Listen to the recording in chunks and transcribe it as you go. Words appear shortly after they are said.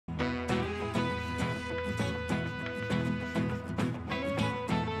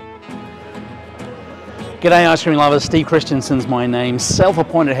G'day ice cream lovers, Steve Christensen's my name,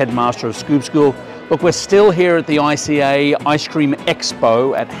 self-appointed headmaster of Scoop School. Look, we're still here at the ICA Ice Cream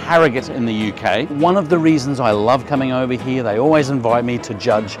Expo at Harrogate in the UK. One of the reasons I love coming over here, they always invite me to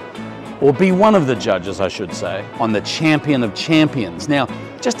judge, or be one of the judges I should say, on the Champion of Champions. Now,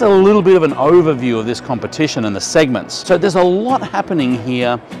 just a little bit of an overview of this competition and the segments. So there's a lot happening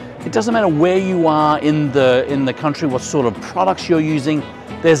here. It doesn't matter where you are in the country, what sort of products you're using,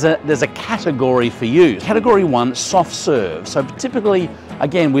 there's a category for you. Category 1, soft serve. So typically,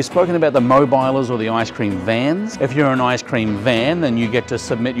 again, we've spoken about the mobilers or the ice cream vans. If you're an ice cream van, then you get to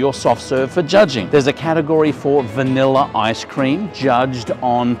submit your soft serve for judging. There's a category for vanilla ice cream, judged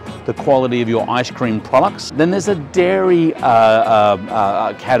on the quality of your ice cream products. Then there's a dairy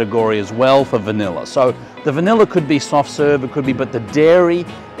category as well for vanilla. So the vanilla could be soft serve, it could be, but the dairy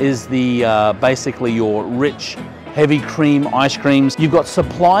is the basically your rich, heavy cream ice creams. You've got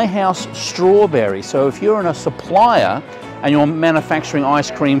supply house strawberry. So if you're a supplier and you're manufacturing ice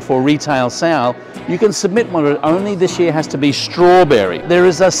cream for retail sale, you can submit one, but only this year has to be strawberry. There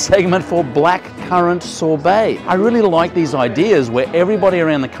is a segment for black currant sorbet. I really like these ideas where everybody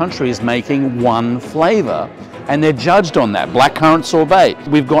around the country is making one flavor and they're judged on that, black currant sorbet.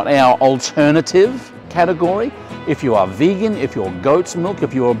 We've got our alternative category. If you are vegan, if you're goat's milk,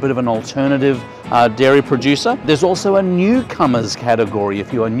 if you're a bit of an alternative dairy producer. There's also a newcomers category.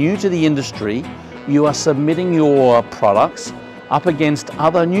 If you are new to the industry, you are submitting your products up against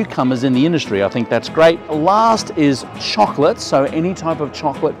other newcomers in the industry. I think that's great. Last is chocolate. So any type of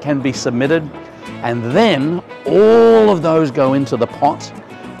chocolate can be submitted. And then all of those go into the pot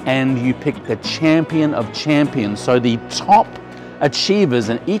and you pick the champion of champions. So the top achievers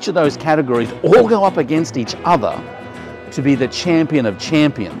in each of those categories all go up against each other to be the champion of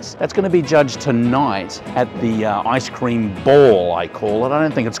champions. That's going to be judged tonight at the ice cream ball, I call it. I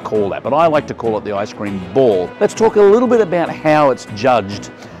don't think it's called that, but I like to call it the ice cream ball. Let's talk a little bit about how it's judged,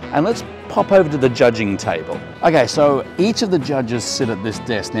 and let's pop over to the judging table. Okay, so each of the judges sit at this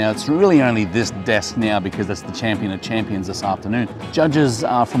desk. Now, it's really only this desk now because it's the champion of champions this afternoon. Judges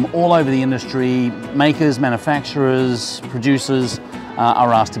are from all over the industry, makers, manufacturers, producers,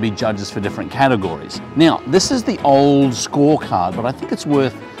 are asked to be judges for different categories. Now, this is the old scorecard, but I think it's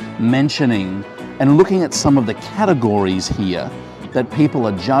worth mentioning and looking at some of the categories here that people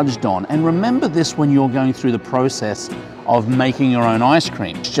are judged on. And remember this when you're going through the process of making your own ice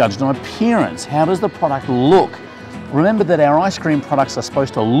cream. It's judged on appearance. How does the product look? Remember that our ice cream products are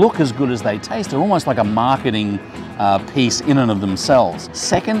supposed to look as good as they taste. They're almost like a marketing piece in and of themselves.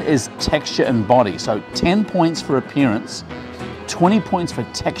 Second is texture and body. So 10 points for appearance, 20 points for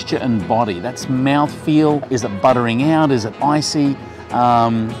texture and body. That's mouthfeel. Is it buttering out? Is it icy?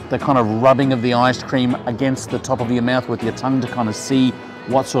 The kind of rubbing of the ice cream against the top of your mouth with your tongue to kind of see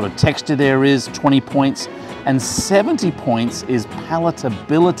what sort of texture there is, 20 points. And 70 points is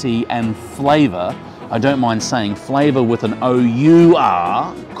palatability and flavor. I don't mind saying flavor with an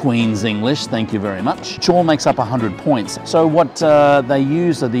O-U-R, Queen's English, thank you very much. Which all makes up 100 points. So what they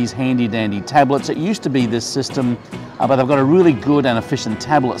use are these handy dandy tablets. It used to be this system, but they've got a really good and efficient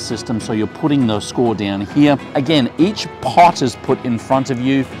tablet system, so you're putting the score down here. Again, each pot is put in front of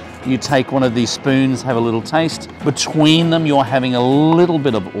you. You take one of these spoons, have a little taste. Between them, you're having a little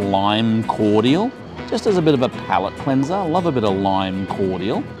bit of lime cordial, just as a bit of a palate cleanser. I love a bit of lime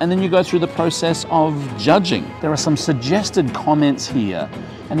cordial. And then you go through the process of judging. There are some suggested comments here.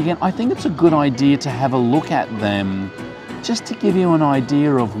 And again, I think it's a good idea to have a look at them just to give you an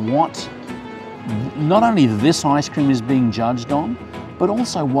idea of what not only this ice cream is being judged on, but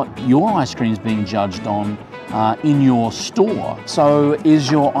also what your ice cream is being judged on in your store. So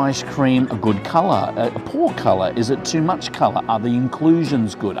is your ice cream a good color, a poor color? Is it too much color? Are the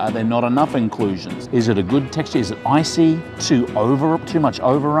inclusions good? Are there not enough inclusions? Is it a good texture? Is it icy, too much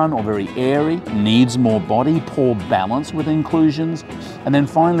overrun or very airy? Needs more body, poor balance with inclusions? And then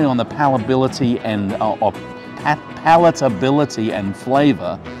finally on the palatability and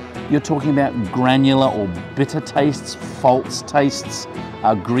flavor, you're talking about granular or bitter tastes, false tastes,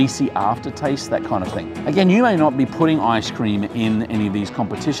 greasy aftertaste, that kind of thing. Again, you may not be putting ice cream in any of these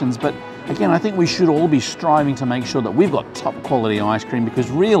competitions, but again, I think we should all be striving to make sure that we've got top quality ice cream, because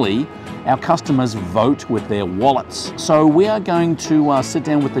really, our customers vote with their wallets. So we are going to sit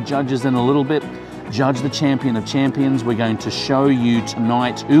down with the judges in a little bit, judge the champion of champions. We're going to show you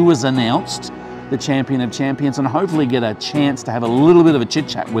tonight who was announced the champion of champions, and hopefully get a chance to have a little bit of a chit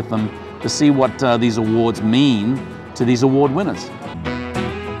chat with them to see what these awards mean to these award winners.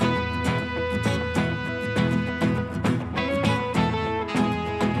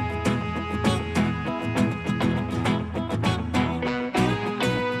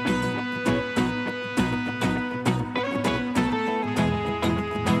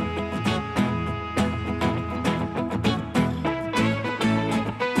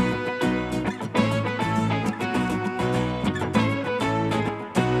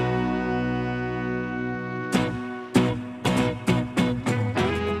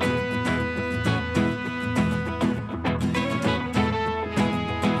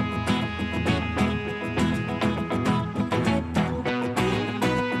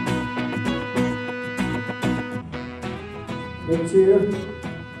 a cheer.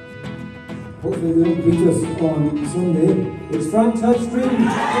 Hopefully they don't beat us on Sunday. It's Frank Touchstream.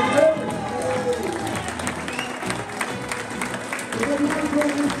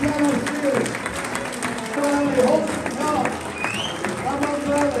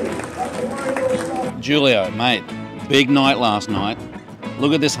 Julio, mate, big night last night.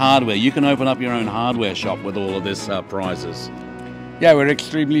 Look at this hardware. You can open up your own hardware shop with all of this prizes. Yeah, we're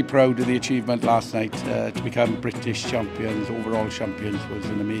extremely proud of the achievement last night. To become British champions, overall champions, was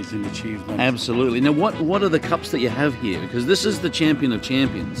an amazing achievement. Absolutely. Now, what are the cups that you have here? Because this is the Champion of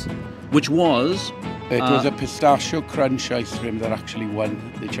Champions, which was... It was a pistachio crunch ice cream that actually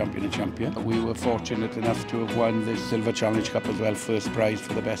won the Champion of Champions. We were fortunate enough to have won the Silver Challenge Cup as well, first prize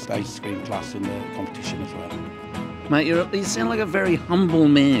for the best ice cream class in the competition as well. Mate, you sound like a very humble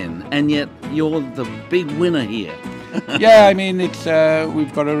man, and yet you're the big winner here. Yeah, I mean, it's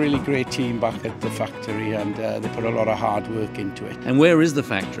we've got a really great team back at the factory, and they put a lot of hard work into it. And where is the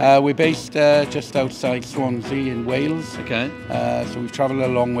factory? We're based just outside Swansea in Wales. Okay. So we've travelled a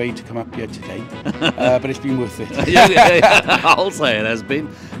long way to come up here today, but it's been worth it. Yeah, I'll say it has been.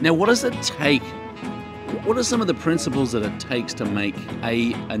 Now, what does it take? What are some of the principles that it takes to make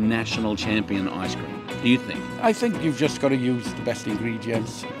a national champion ice cream, do you think? I think you've just got to use the best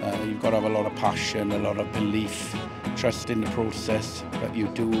ingredients. You've got to have a lot of passion, a lot of belief, trust in the process that you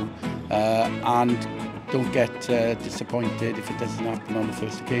do, and don't get disappointed if it doesn't happen on the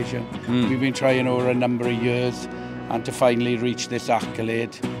first occasion. We've been trying over a number of years, and to finally reach this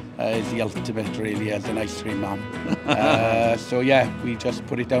accolade is the ultimate, really, as an ice cream man. So yeah, we just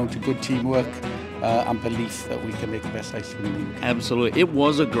put it down to good teamwork and belief that we can make the best ice cream in the UK. Absolutely. It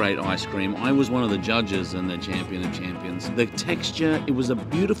was a great ice cream. I was one of the judges in the Champion of Champions. The texture, it was a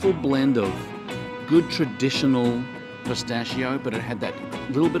beautiful blend of good traditional pistachio, but it had that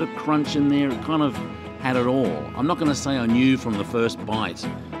little bit of crunch in there. It kind of had it all. I'm not going to say I knew from the first bite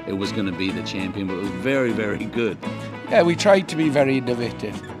it was going to be the champion, but it was very, very good. Yeah, we tried to be very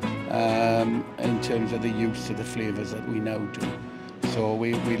innovative in terms of the use of the flavours that we now do. So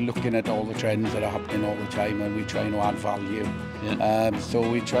we're looking at all the trends that are happening all the time, and we try and add value. Yeah. So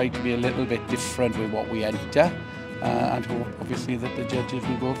we try to be a little bit different with what we enter, and hope obviously that the judges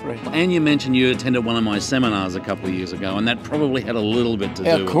will go for it. And you mentioned you attended one of my seminars a couple of years ago, and that probably had a little bit to do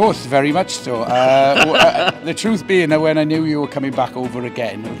with it. Of course, very much so. The truth being that when I knew you were coming back over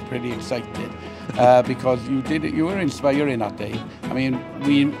again, I was pretty excited. Because you were inspiring that day. I mean,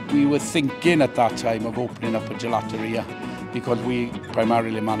 we were thinking at that time of opening up a gelateria, because we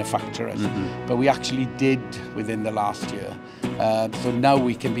primarily manufacturers, but we actually did within the last year. So now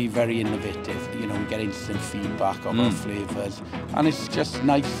we can be very innovative. You know, we get instant feedback on our flavours, and it's just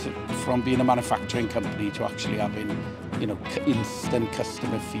nice from being a manufacturing company to actually having, you know, instant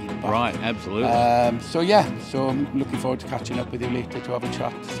customer feedback. Right, absolutely. So yeah, so I'm looking forward to catching up with you later to have a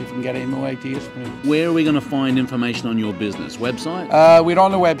chat to see if we can get any more ideas from you. Where are we going to find information on your business? Website? We're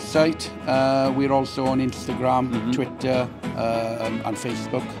on the website. We're also on Instagram, Twitter, and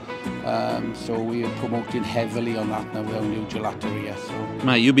Facebook. So we are promoting heavily on that now with our new gelateria. So.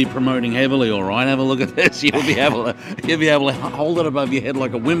 Mate, you'll be promoting heavily, all right. Have a look at this. You'll be able to hold it above your head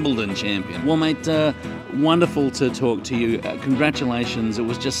like a Wimbledon champion. Well, mate, wonderful to talk to you. Congratulations. It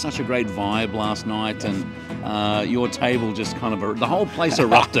was just such a great vibe last night, and your table just kind of the whole place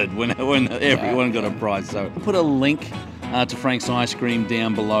erupted when everyone got a prize. So we'll put a link to Frank's Ice Cream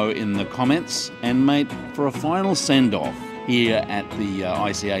down below in the comments. And mate, for a final send-off here at the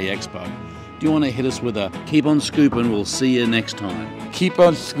ICA Expo, do you want to hit us with a keep on scooping, we'll see you next time? Keep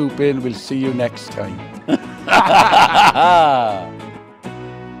on scooping, we'll see you next time.